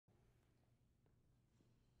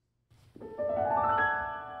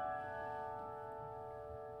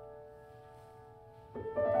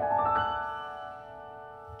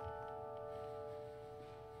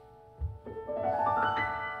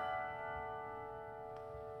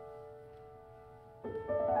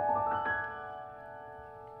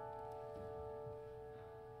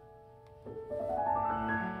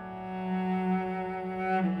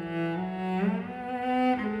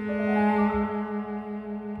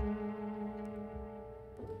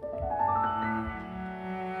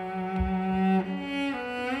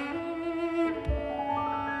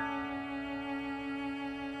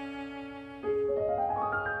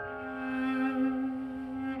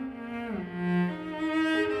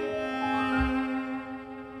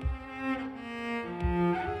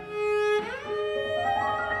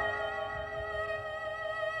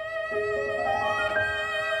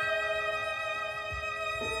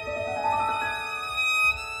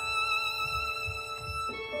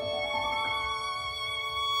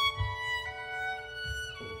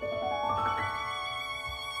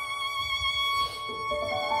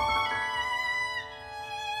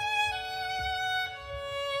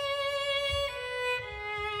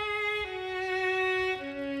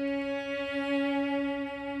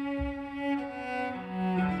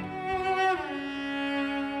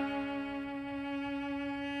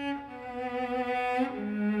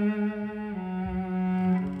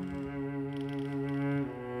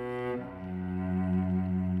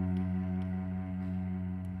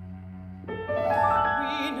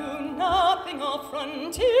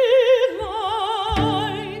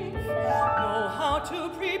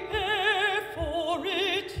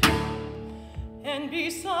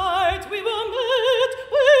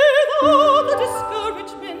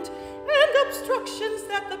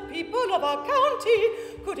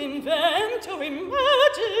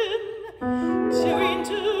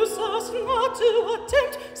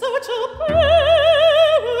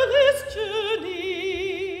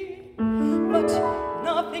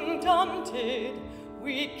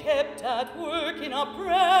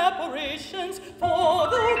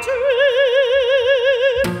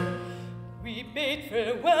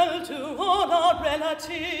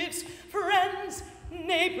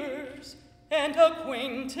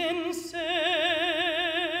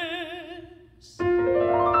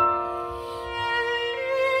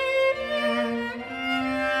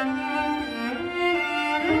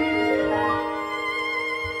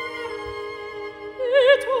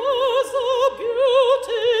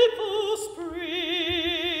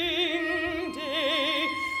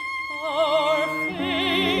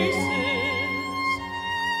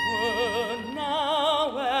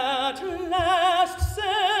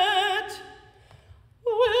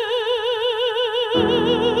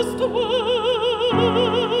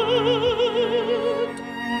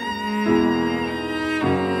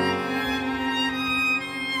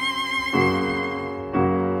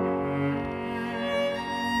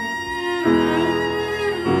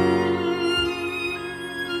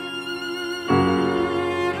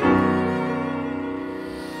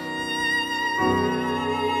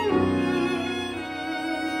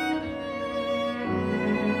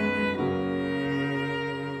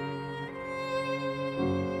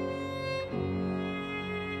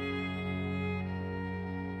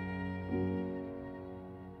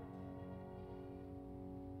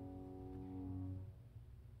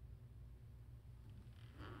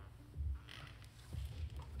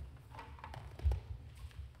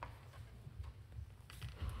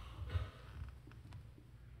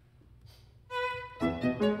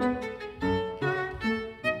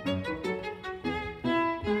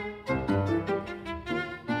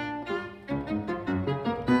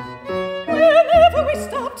Whenever we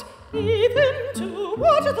stopped, even to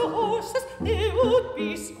water the horses, there would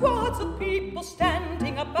be squads of people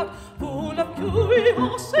standing about, full of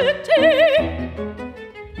curiosity,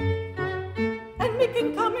 and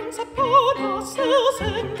making comments upon ourselves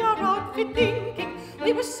and our outfit, thinking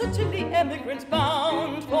we were certainly emigrants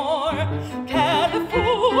bound for California.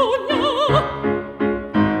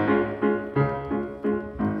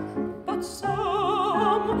 But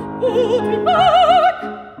some would remark,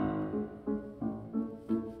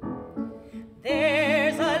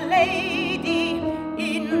 there's a lady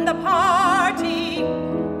in the party,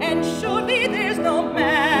 and surely there's no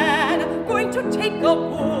man going to take a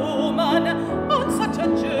woman on such a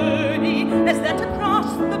journey as that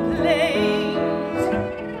across the plains.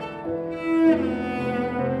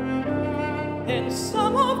 Then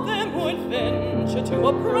some of them would venture to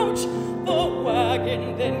approach the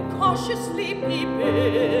wagon, then cautiously peep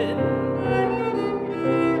in.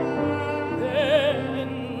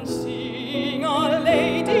 Then, seeing a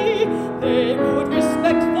lady, they would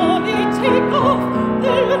respectfully take off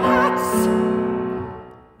their hats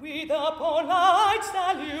with a polite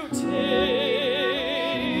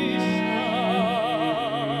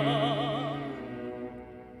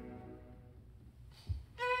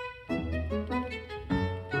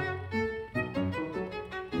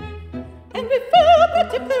we felt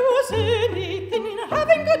that if there was anything in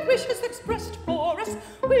having good wishes expressed for us,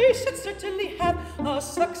 we should certainly have a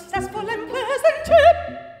successful and pleasant trip.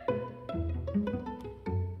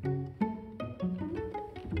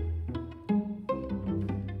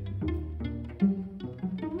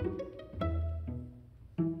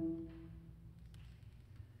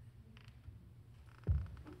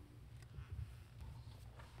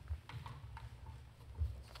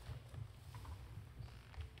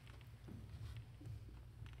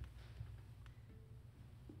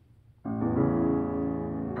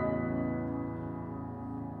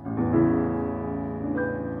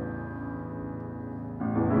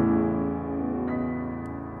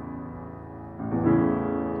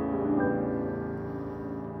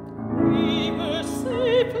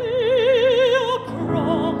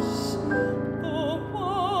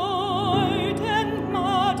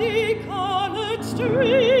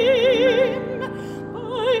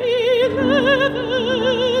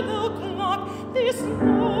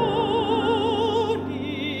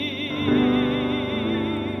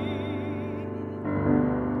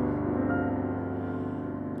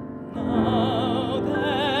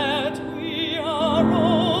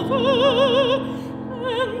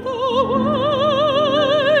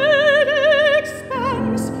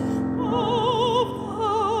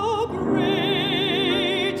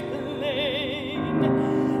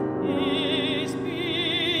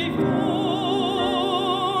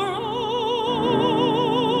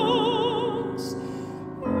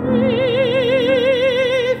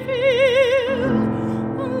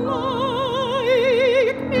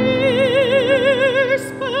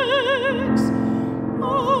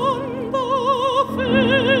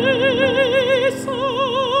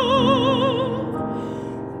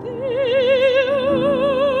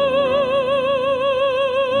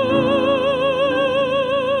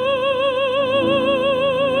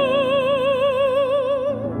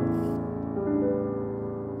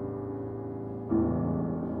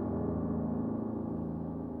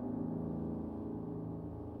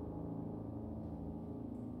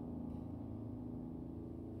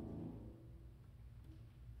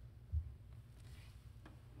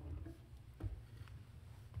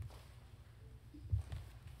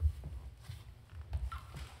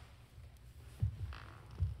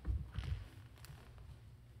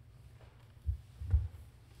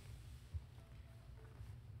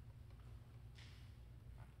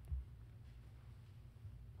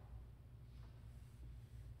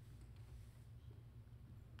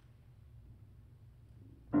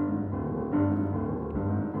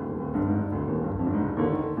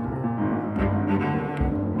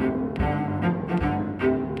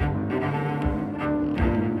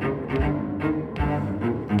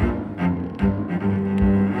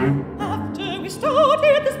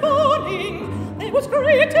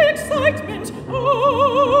 Great excitement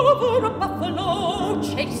over a buffalo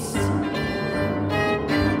chase.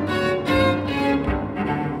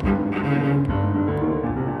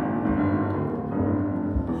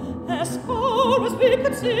 As far as we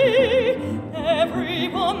could see,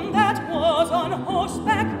 everyone that was on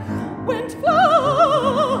horseback went flying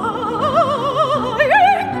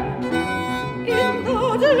in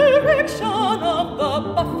the direction of the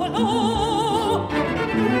buffalo.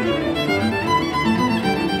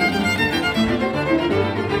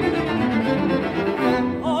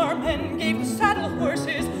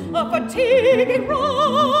 A fatiguing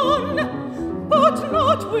run, but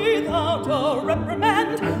not without a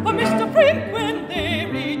reprimand for Mr. Frink when they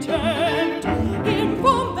returned. He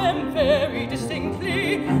informed them very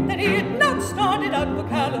distinctly that he had not started out for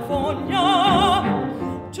California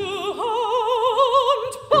to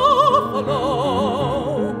hunt buffalo.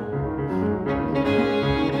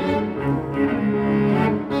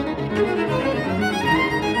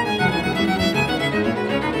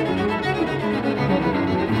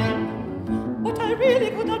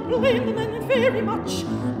 Blame the men very much,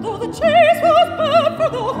 though the chase was bad for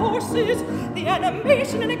the horses. The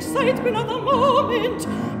animation and excitement of the moment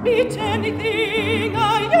beat anything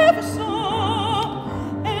I ever saw,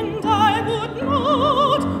 and I would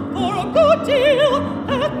not for a good deal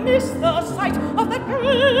have missed the sight of that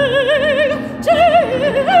great chase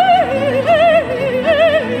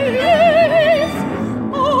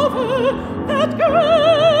over that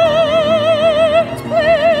great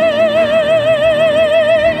plain.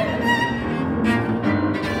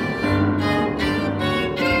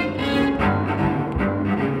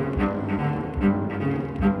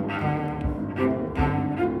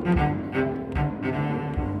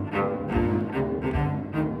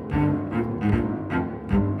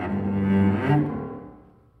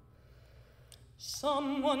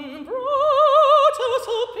 Someone brought us a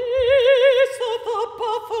piece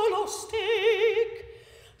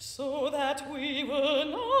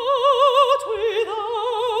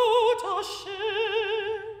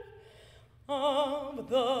of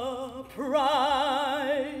the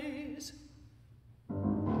prize.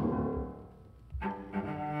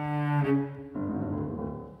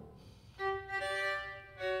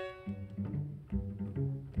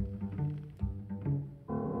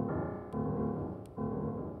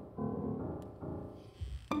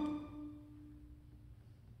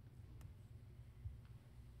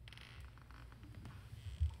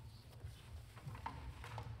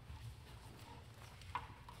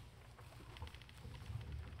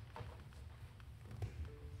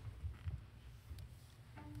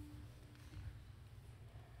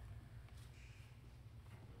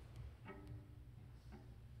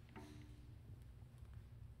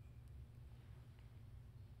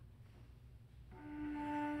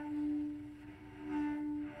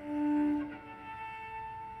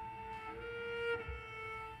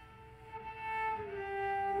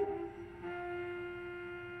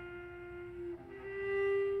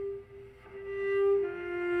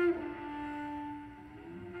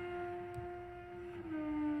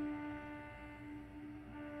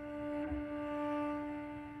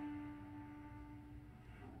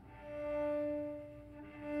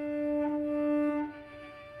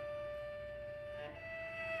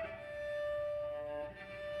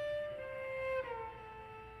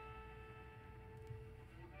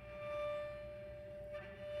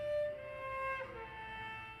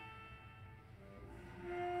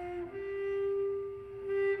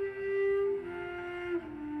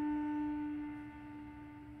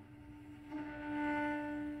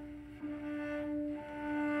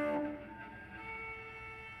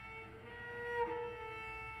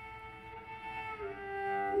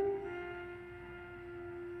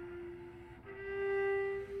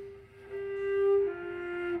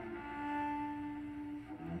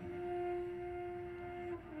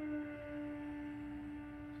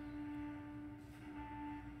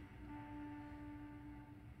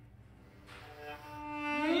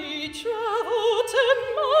 Traveled 10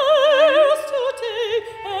 miles today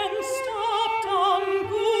and stopped on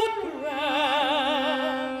good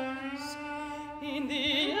grass. In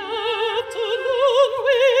the afternoon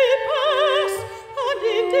we passed an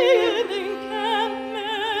Indian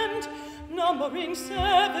encampment, numbering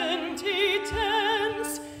 70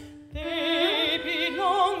 tents. They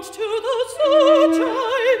belonged to the Sioux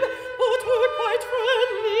Tribe, but were quite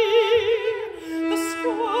friendly. The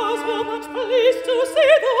squaws were much pleased to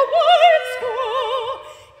see the white squaw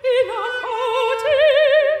in our party,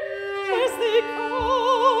 as they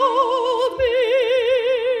called me.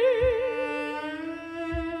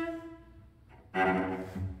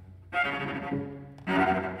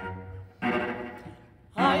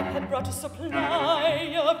 I had brought a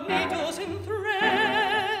supply of needles and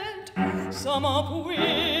thread, some of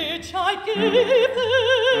which I gave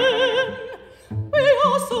them. We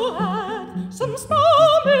also had some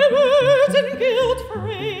small mirrors in gilt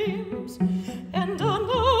frames, and a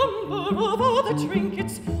number of other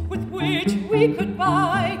trinkets with which we could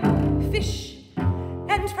buy fish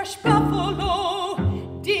and fresh buffalo,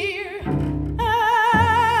 deer,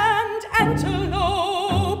 and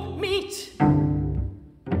antelope meat.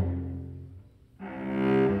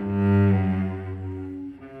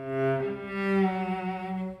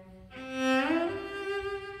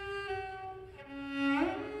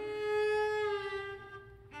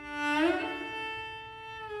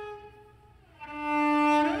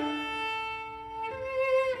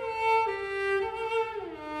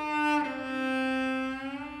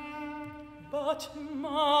 But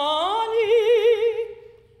money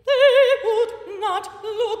they would not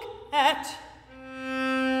look at.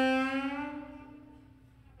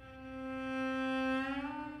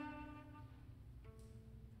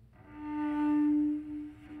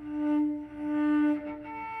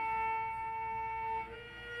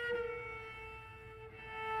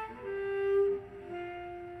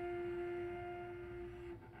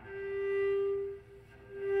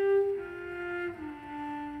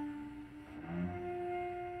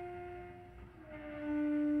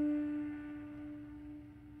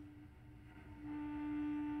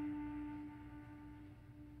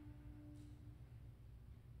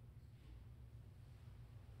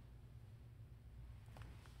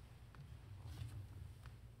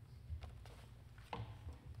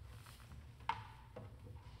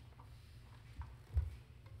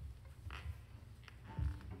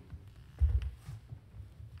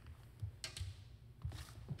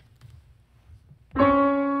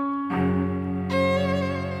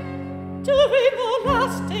 During the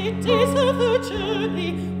last 8 days of the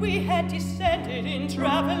journey, we had descended in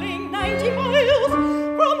traveling 90 miles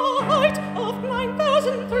from a height of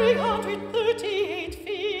 9,338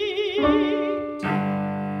 feet.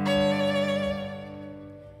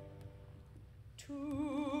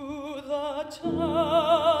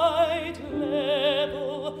 tide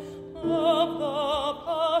level of the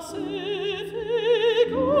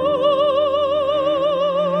Pacific Ocean.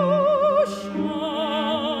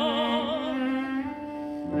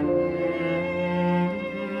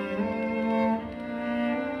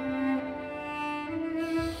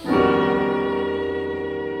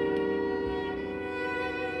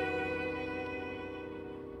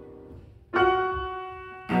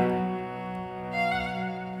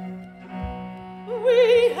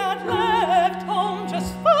 We had left home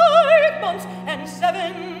just 5 months and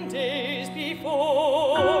 7 days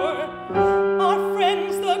before. Our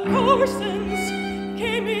friends, the Carsons,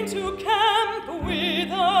 came into camp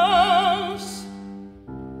with us.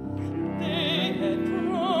 They had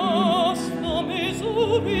crossed the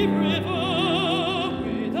Missouri River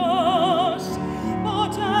with us,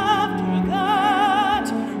 but after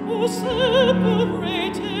that was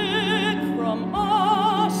separated from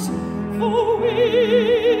us for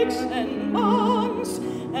weeks and months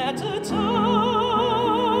at a time.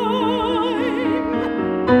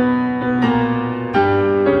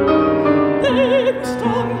 They were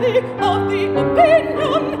strongly of the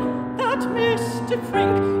opinion that Mr.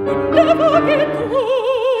 Frink would never get through.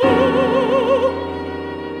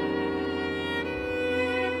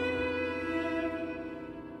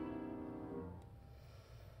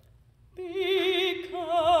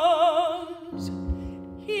 Because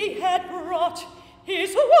he had brought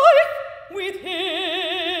his wife with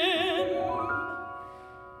him.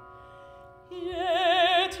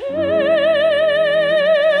 Yet here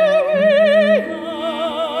we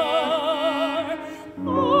are,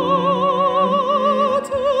 all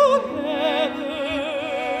together,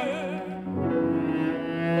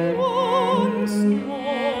 once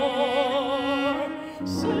more,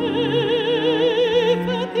 safe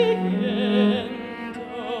at the end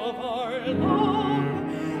of our long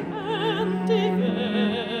and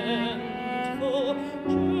eventful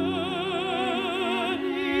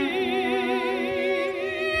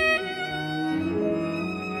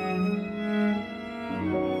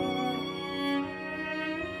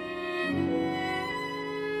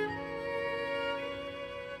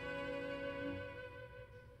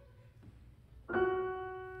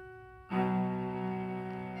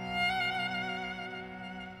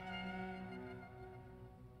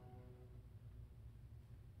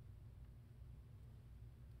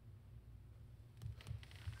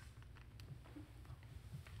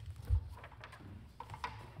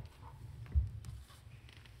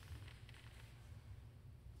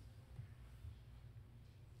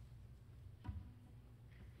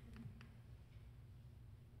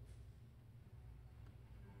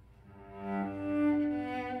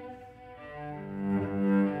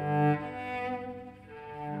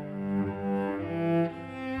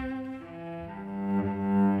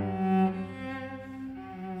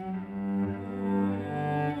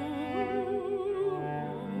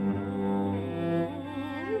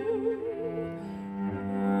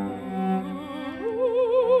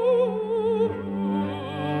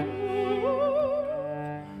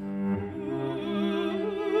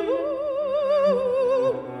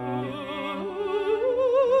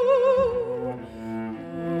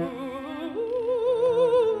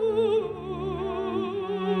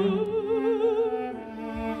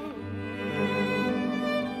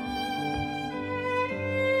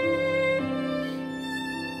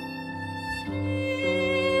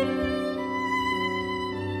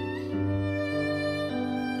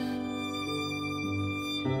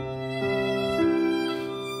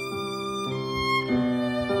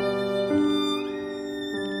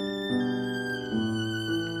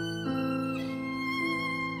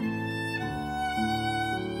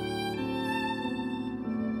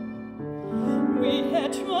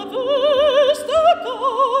traversed the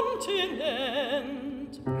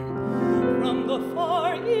continent from the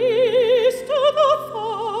far east